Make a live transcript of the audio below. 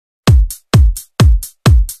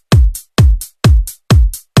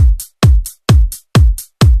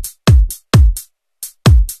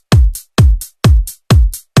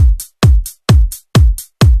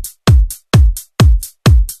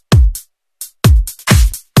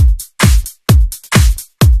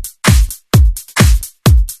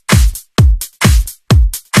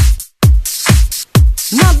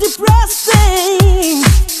depressing,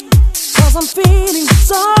 'cause I'm feeling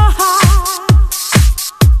so high.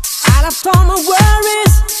 I left all my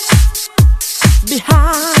worries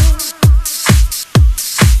behind.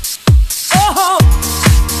 Oh, oh,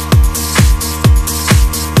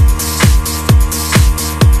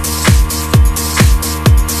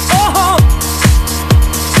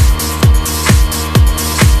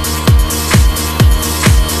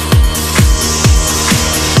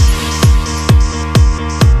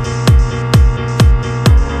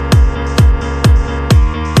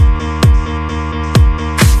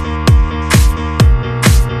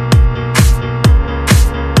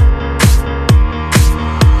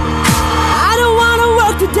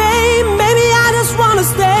 today, maybe I just wanna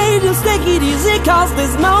stay. Just take it easy, 'cause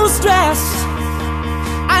there's no stress.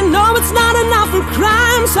 I know it's not enough for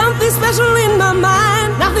crime. Something special in my mind.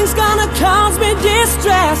 Nothing's gonna cause me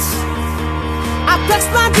distress. I text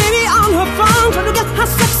my baby on her phone, trying to get her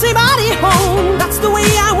sexy body home. That's the way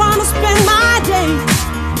I wanna spend my day.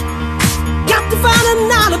 Got to find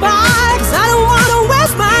an alibi, 'cause I don't wanna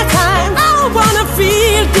waste my time. I don't wanna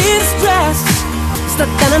feel distressed.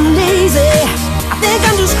 Stuck and I'm lazy, I think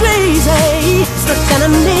I'm just crazy. Stuck and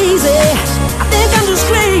I'm lazy, I think I'm just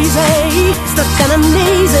crazy. Stuck and I'm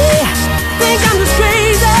lazy, think I'm just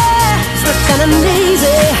crazy. Stuck and I'm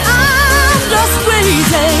lazy, I'm just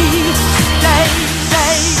crazy. Day,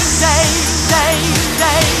 day, day, day,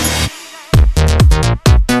 day.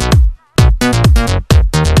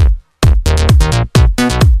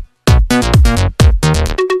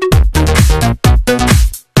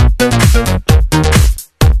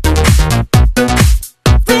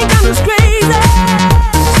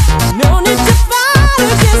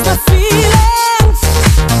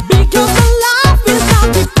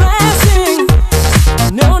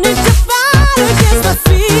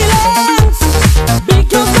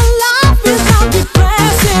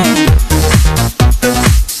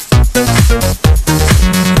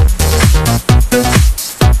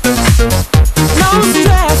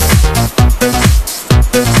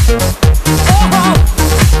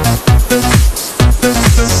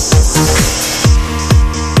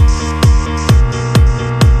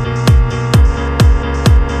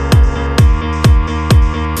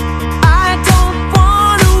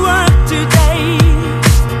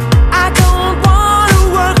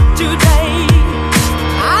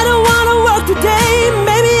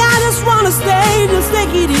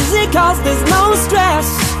 There's no stress.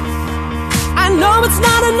 I know it's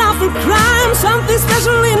not enough for crime. Something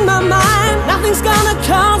special in my mind. Nothing's gonna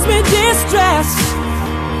cause me distress.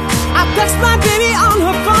 I text my baby on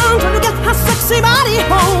her phone, trying to get her sexy body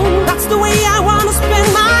home. That's the way I wanna spend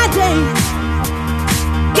my day.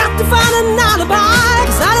 Got to find an alibi,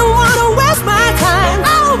 'cause I don't wanna waste my time.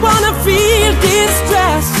 I don't wanna feel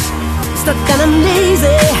distressed. Stuck and I'm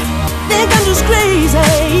lazy, think I'm just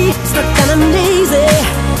crazy. Stuck and I'm lazy,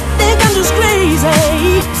 think I'm just crazy.